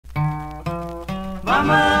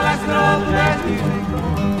Mama likes good old bluegrass music.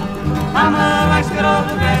 Mama likes good old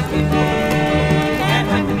bluegrass music. And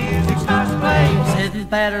when the music starts to play, sit and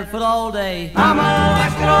pat her foot all day. Mama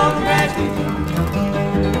likes good old bluegrass music.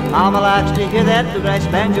 Mama likes to hear that bluegrass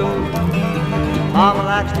banjo. Mama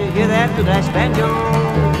likes to hear that bluegrass banjo.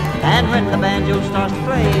 And when the banjo starts to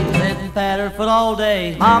play, sit and pat her foot all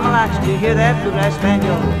day. Mama likes to hear that bluegrass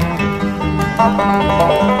banjo.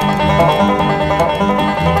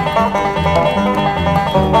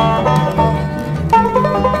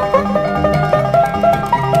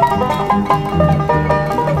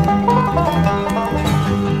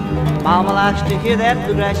 Mama likes to hear that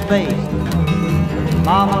bluegrass bass.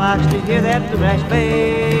 Mama likes to hear that bluegrass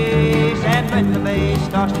bass. And when the bass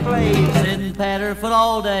starts to play, sit and pat her foot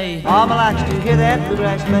all day. Mama likes to hear that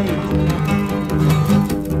bluegrass bass.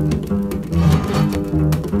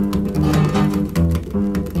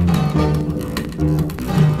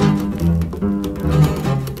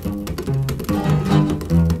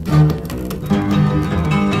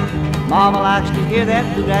 Mama likes to hear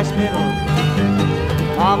that bluegrass fiddle.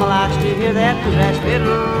 Mama likes to hear that bluegrass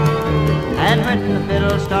fiddle. And when the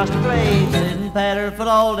fiddle starts to play, sit and pat her foot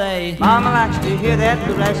all day. Mama likes to hear that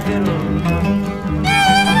bluegrass fiddle.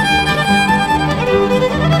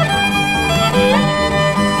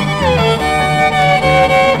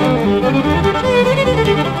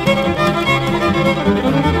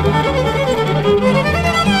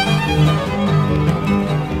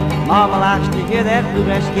 Mama likes to hear that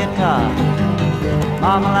bluegrass guitar.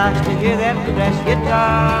 Mama likes to hear that bluegrass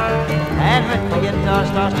guitar. And when the guitar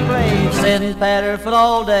starts to play, sit and pat her foot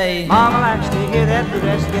all day. Mama likes to hear that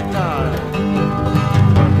bluegrass guitar.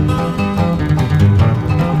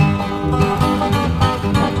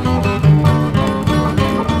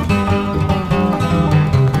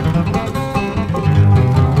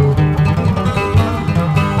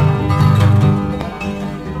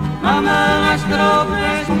 Mama likes good old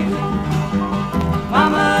bluegrass music.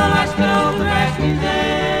 Mama likes good old bluegrass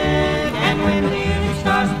music. And when the music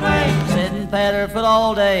starts to play, sit and pat her foot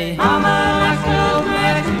all day. Mama